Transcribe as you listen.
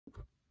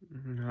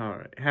All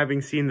right.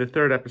 Having seen the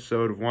third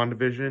episode of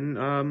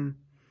WandaVision,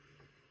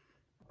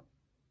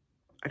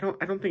 I don't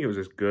think it was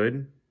as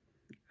good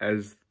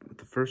as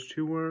the first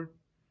two were.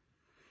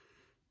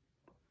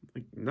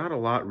 Like, not a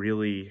lot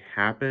really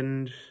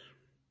happened.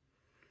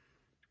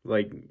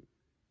 Like,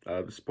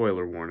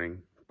 spoiler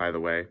warning, by the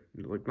way.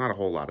 Like, not a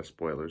whole lot of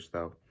spoilers,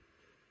 though.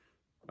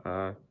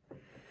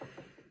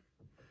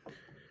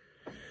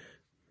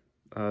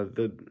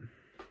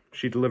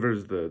 She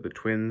delivers the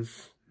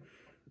twins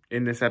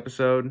in this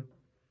episode,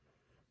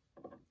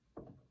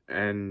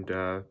 and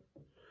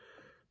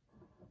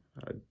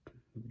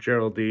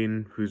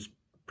Geraldine, who's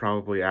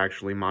probably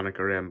actually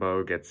Monica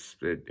Rambeau, gets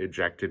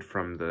ejected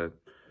from the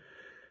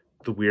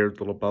weird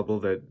little bubble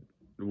that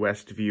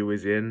Westview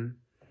is in.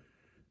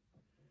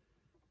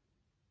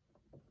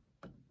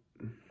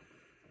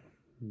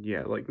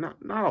 Yeah, like, not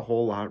a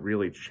whole lot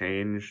really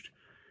changed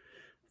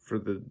for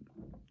the,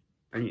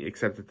 I mean,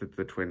 except that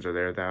the twins are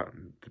there,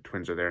 the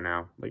twins are there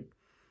now. Like,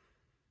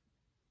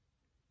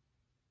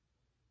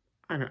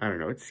 I don't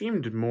know, it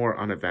seemed more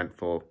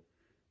uneventful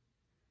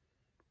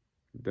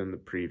than the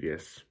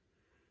previous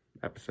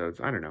episodes.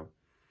 I don't know.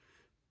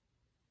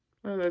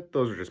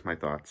 Those are just my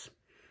thoughts.